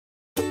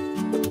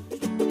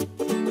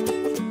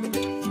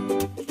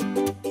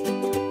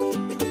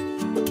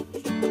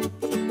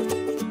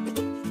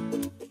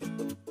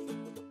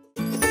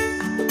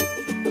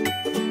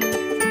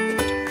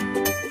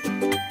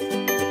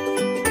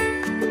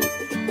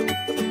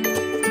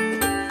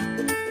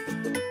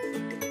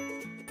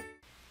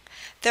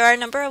There are a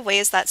number of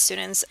ways that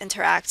students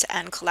interact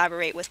and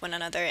collaborate with one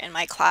another in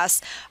my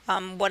class.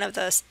 One of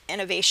the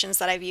innovations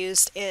that I've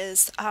used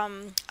is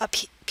a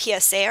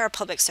PSA, or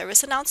public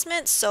service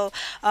announcement. So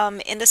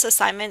in this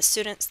assignment,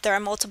 there are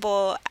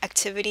multiple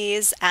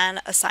activities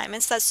and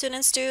assignments that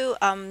students do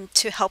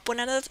to help one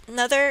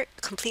another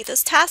complete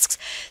these tasks.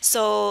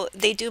 So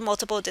they do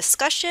multiple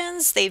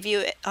discussions. They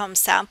view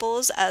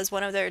samples as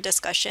one of their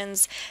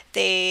discussions.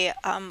 They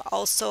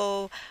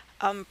also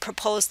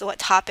propose what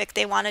topic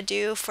they want to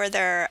do for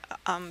their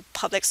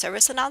public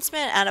service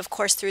announcement. And of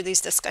course, through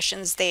these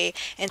discussions, they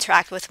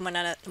interact with one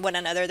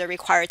another. They're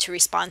required to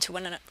respond to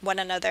one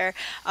another.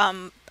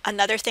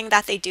 Another thing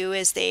that they do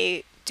is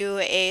they do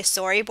a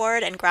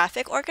storyboard and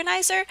graphic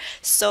organizer.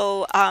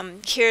 So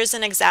here's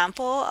an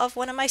example of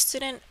one of my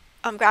student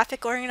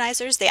graphic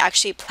organizers. They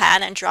actually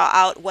plan and draw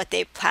out what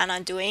they plan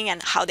on doing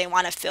and how they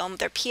want to film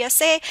their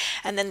PSA,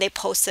 and then they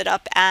post it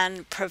up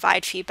and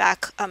provide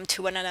feedback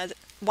to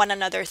one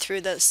another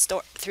through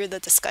the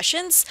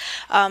discussions.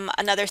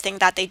 Another thing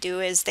that they do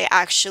is they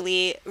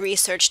actually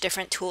research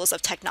different tools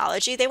of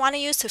technology they want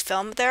to use to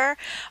film their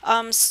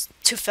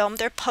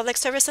public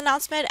service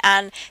announcement,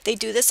 and they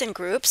do this in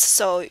groups.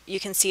 So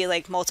you can see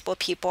like multiple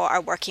people are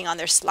working on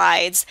their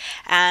slides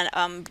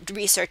and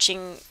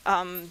researching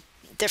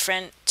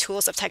different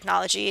tools of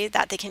technology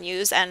that they can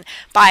use, and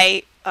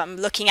by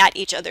looking at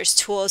each other's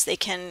tools, they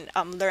can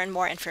learn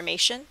more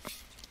information.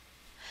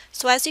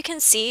 So as you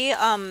can see,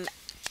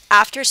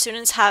 after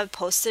students have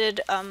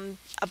posted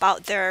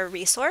about their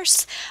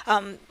resource,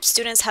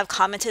 students have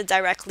commented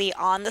directly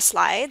on the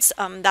slides.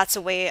 That's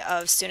a way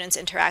of students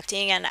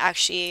interacting and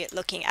actually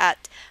looking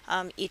at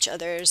each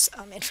other's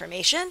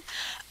information.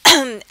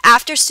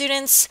 After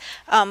students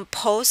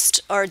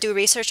post or do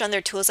research on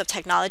their tools of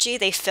technology,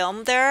 they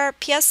film their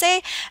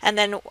PSA, and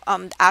then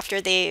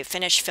after they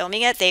finish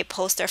filming it, they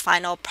post their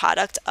final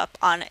product up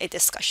on a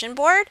discussion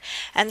board.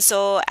 And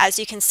so as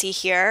you can see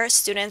here,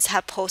 students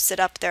have posted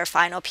up their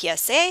final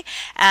PSA,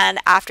 and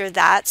after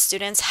that,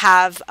 students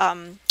have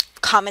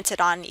commented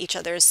on each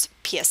other's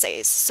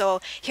PSAs. So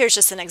here's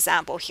just an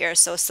example here.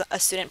 So a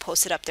student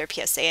posted up their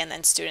PSA, and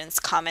then students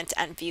comment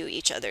and view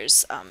each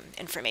other's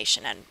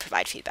information and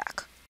provide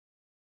feedback.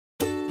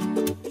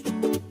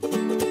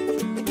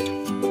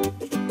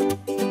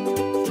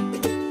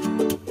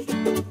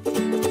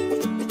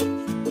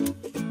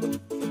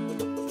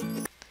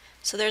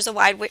 So there's a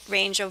wide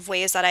range of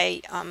ways that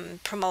I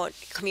promote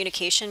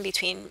communication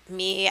between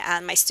me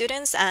and my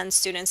students and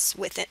students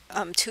with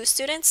to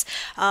students.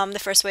 The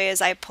first way is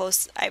I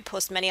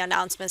post many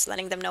announcements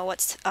letting them know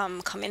what's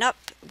coming up,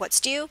 what's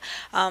due.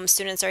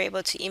 Students are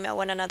able to email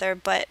one another,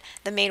 but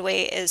the main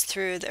way is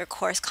through their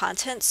course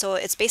content. So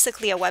it's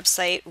basically a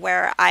website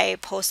where I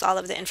post all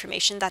of the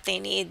information that they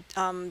need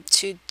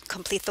to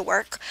complete the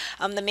work.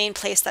 The main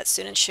place that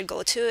students should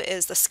go to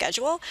is the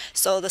schedule.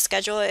 So the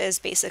schedule is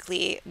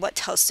basically what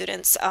tells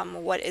students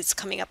what is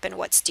coming up and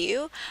what's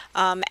due.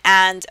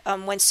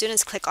 When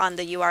students click on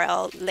the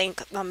URL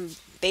link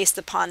based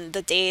upon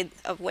the date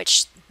of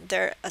which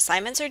their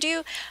assignments are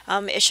due,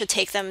 it should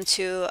take them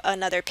to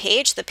another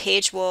page. The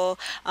page will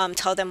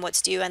tell them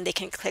what's due, and they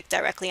can click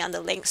directly on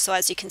the link. So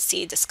as you can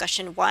see,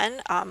 discussion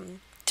 1,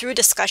 through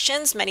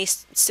discussions, many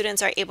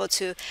students are able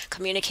to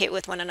communicate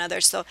with one another.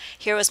 So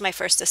here was my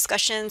first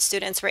discussion.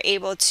 Students were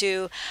able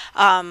to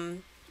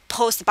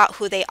post about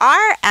who they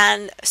are,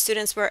 and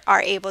students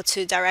are able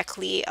to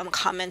directly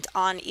comment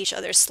on each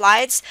other's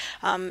slides,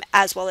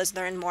 as well as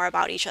learn more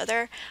about each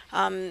other.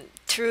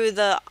 Through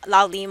the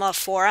Laulima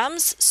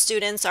forums,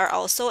 students are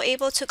also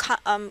able to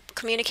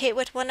communicate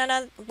with one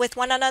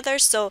another.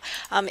 So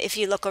if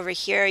you look over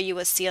here, you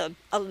will see a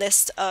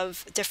list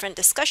of different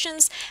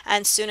discussions,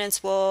 and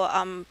students will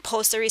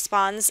post a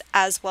response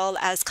as well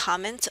as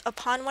comment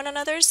upon one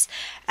another's.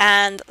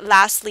 And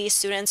lastly,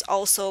 students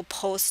also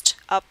post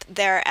up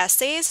their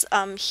essays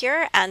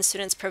here, and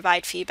students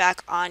provide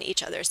feedback on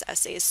each other's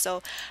essays.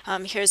 So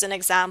here's an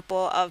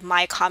example of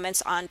my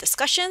comments on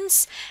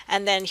discussions,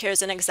 and then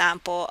here's an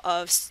example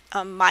of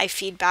my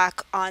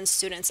feedback on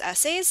students'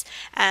 essays,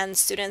 and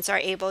students are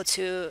able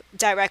to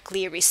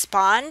directly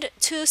respond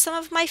to some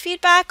of my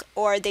feedback,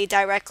 or they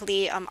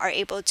directly are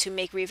able to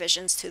make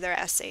revisions to their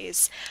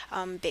essays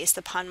based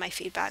upon my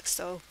feedback.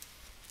 So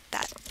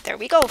there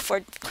we go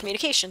for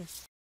communication.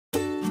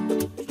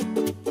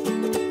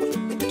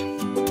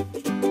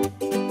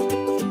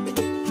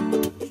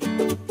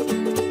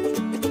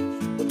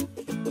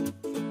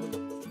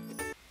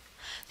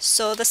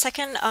 So the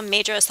second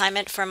major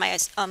assignment for my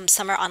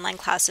summer online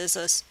classes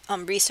is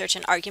research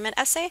and argument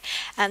essay.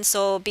 And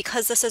so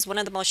because this is one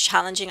of the most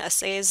challenging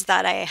essays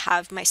that I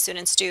have my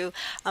students do,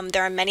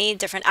 there are many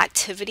different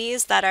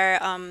activities that are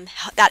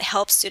that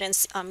help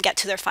students get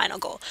to their final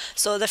goal.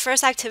 So the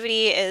first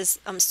activity is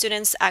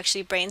students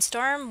actually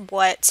brainstorm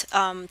what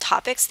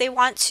topics they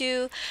want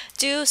to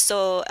do.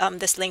 So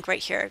this link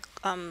right here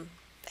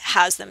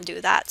has them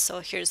do that. So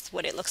here's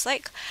what it looks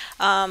like.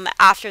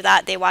 After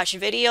that, they watch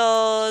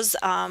videos,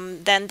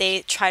 then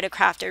they try to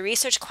craft a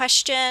research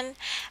question,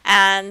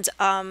 and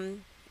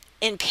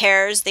in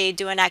pairs, they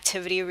do an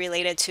activity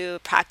related to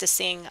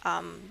practicing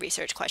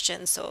research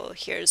questions. So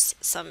here's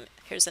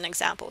an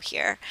example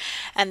here.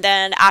 And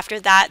then after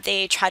that,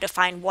 they try to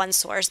find one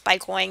source by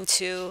going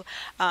to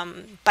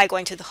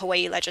the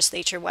Hawaii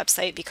legislature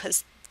website,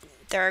 because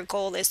their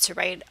goal is to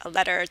write a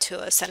letter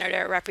to a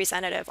senator or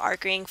representative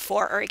arguing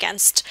for or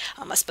against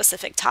a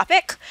specific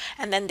topic,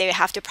 and then they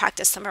have to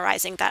practice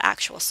summarizing that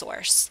actual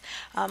source.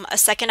 A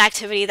second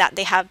activity that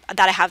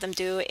I have them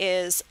do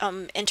is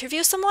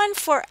interview someone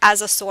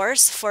as a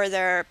source for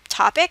their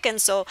topic,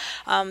 and so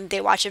they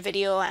watch a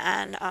video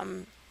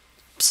and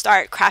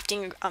start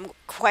crafting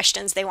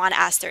questions they want to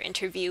ask their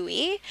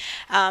interviewee.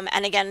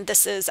 And again,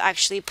 this is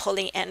actually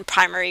pulling in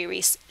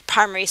primary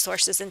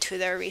sources into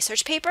their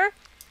research paper.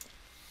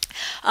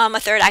 A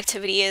third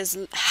activity is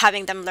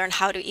having them learn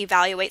how to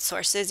evaluate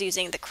sources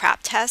using the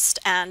CRAP test.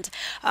 And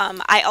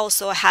I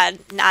also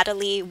had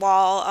Natalie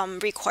Wall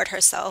record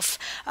herself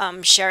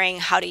sharing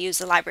how to use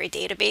the library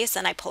database,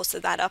 and I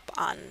posted that up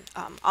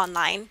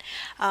online.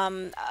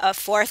 A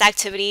fourth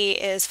activity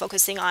is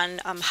focusing on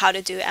how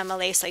to do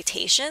MLA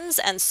citations.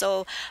 And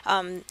so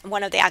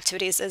one of the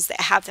activities is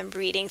I have them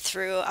reading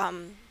through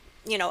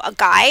a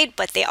guide,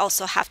 but they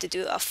also have to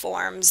do a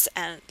forms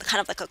and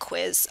kind of like a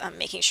quiz,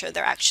 making sure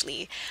they're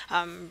actually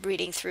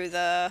reading through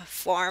the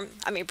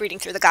reading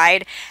through the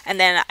guide. And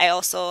then I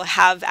also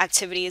have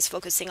activities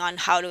focusing on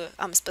how to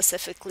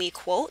specifically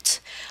quote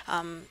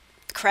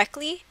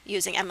correctly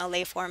using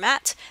MLA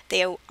format.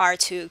 They are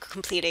to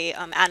complete a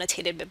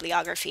annotated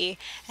bibliography.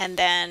 And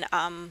then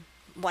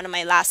one of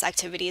my last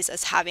activities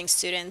is having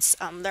students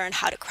learn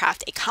how to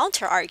craft a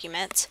counter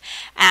argument.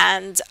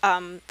 And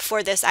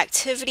for this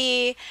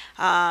activity,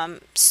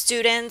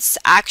 students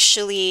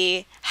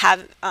actually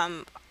have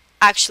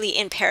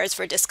in pairs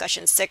for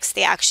discussion 6,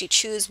 they actually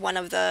choose one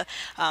of the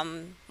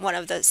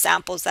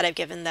samples that I've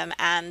given them,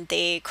 and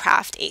they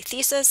craft a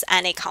thesis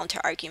and a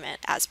counter argument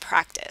as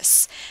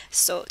practice,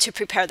 so to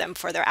prepare them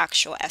for their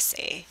actual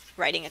essay,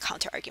 writing a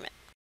counter argument.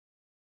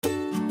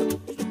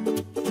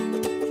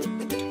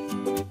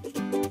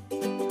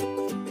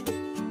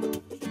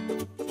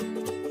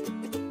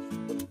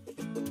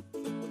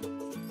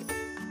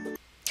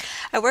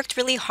 I worked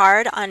really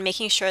hard on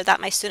making sure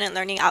that my student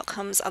learning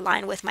outcomes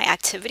align with my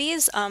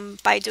activities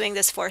by doing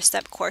this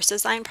 4-step course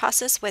design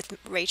process with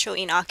Rachel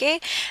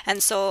Inake.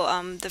 And so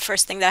the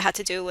first thing that I had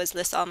to do was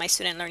list all my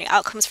student learning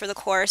outcomes for the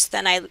course.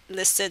 Then I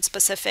listed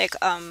specific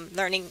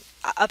learning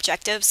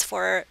objectives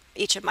for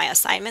each of my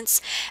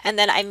assignments, and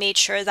then I made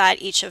sure that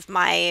each of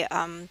my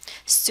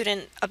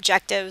student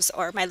objectives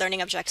or my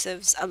learning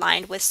objectives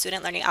aligned with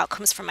student learning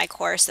outcomes for my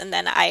course. And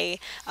then I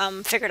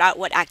figured out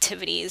what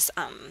activities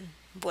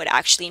would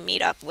actually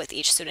meet up with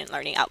each student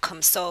learning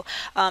outcome. So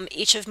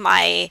each of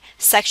my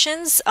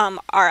sections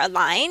are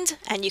aligned,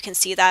 and you can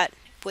see that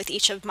with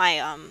each of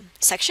my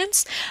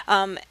sections.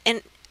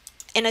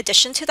 In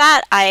addition to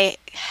that, I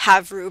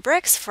have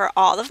rubrics for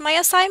all of my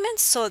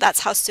assignments, so that's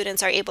how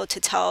students are able to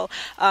tell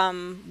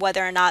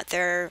whether or not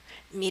they're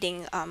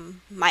meeting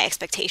my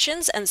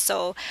expectations. And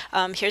so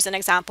here's an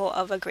example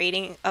of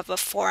a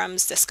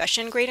forums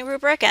discussion grading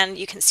rubric, and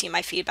you can see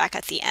my feedback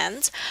at the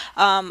end.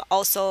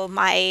 Also,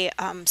 my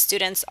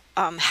students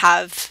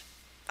have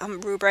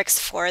rubrics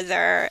for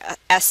their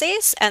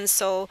essays, and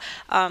so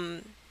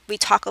we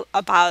talk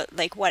about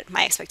like what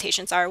my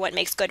expectations are, what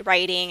makes good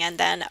writing, and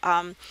then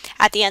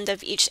at the end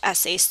of each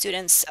essay,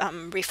 students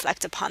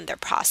reflect upon their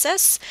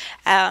process.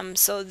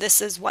 So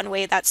this is one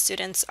way that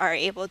students are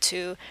able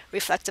to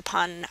reflect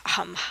upon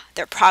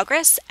their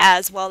progress,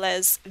 as well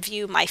as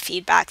view my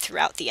feedback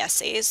throughout the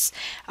essays.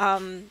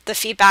 The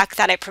feedback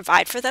that I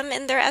provide for them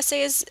in their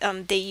essays,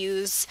 they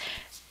use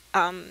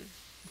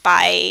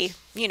by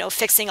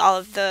fixing all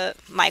of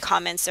my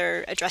comments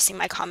or addressing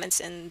my comments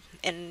in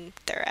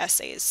their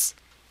essays.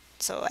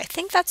 So I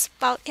think that's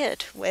about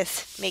it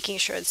with making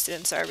sure the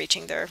students are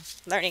reaching their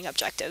learning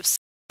objectives.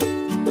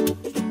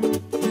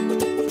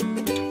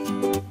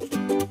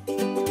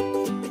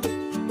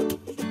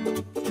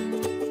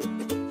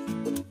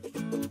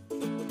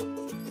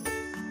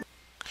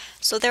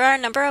 So there are a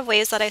number of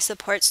ways that I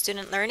support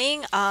student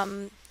learning.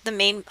 The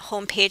main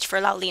homepage for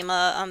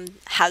Laulima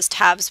has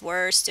tabs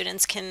where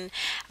students can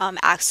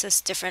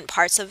access different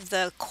parts of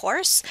the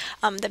course.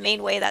 The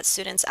main way that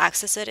students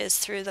access it is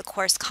through the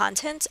course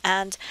content,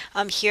 and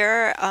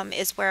here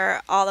is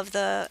where all of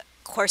the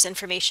course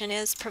information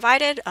is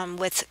provided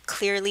with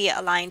clearly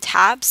aligned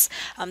tabs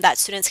that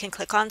students can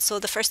click on. So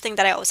the first thing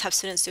that I always have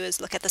students do is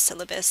look at the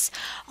syllabus.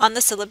 On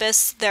the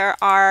syllabus, there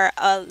are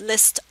a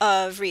list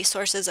of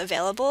resources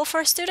available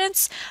for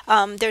students.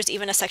 There's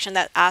even a section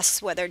that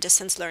asks whether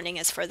distance learning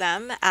is for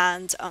them,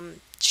 and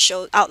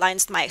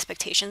outlines my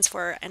expectations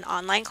for an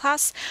online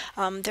class.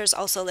 There's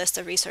also a list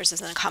of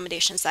resources and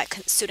accommodations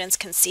that students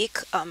can seek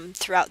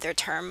throughout their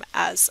term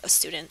as a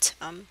student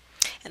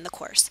in the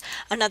course.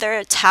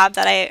 Another tab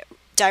that I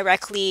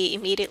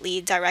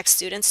immediately direct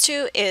students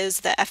to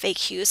is the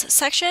FAQs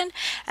section.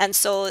 And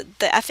so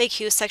the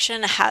FAQ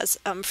section has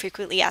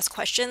frequently asked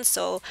questions.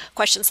 So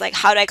questions like,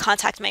 how do I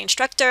contact my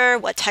instructor?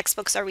 What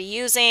textbooks are we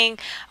using?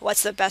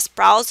 What's the best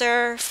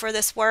browser for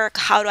this work?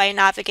 How do I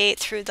navigate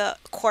through the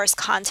course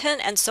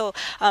content? And so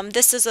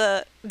this is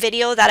a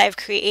video that I've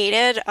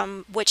created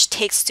which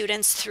takes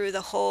students through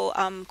the whole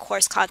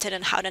course content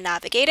and how to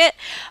navigate it.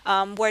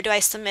 Where do I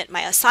submit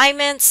my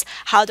assignments?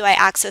 How do I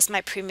access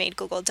my pre-made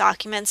Google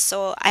documents?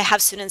 So I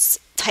have students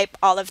type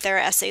all of their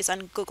essays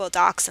on Google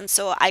Docs, and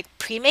so I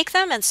pre-make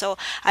them, and so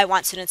I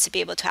want students to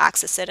be able to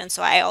access it, and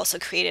so I also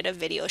created a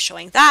video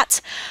showing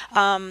that.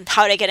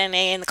 How to get an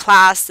A in the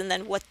class, and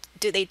then what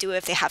do they do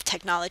if they have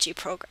technology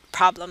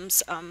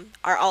problems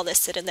are all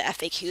listed in the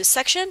FAQs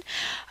section.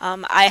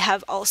 I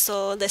have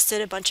also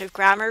listed a bunch of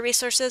grammar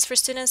resources for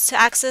students to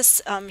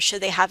access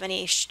should they have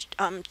any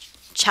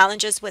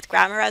challenges with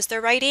grammar as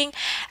they're writing,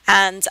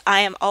 and I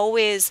am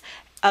always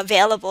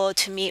available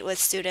to meet with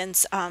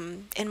students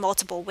in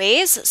multiple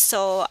ways.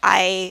 So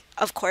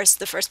of course,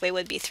 the first way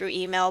would be through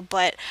email,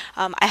 but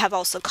I have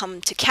also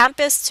come to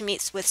campus to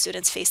meet with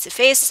students face to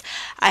face.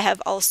 I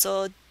have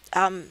also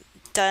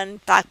done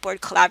Blackboard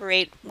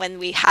Collaborate when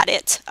we had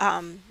it,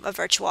 a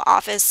virtual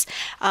office.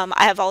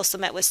 I have also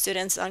met with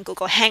students on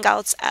Google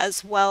Hangouts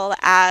as well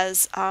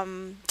as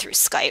through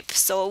Skype.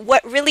 So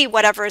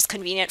whatever is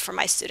convenient for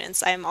my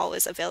students, I am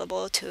always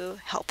available to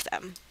help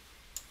them.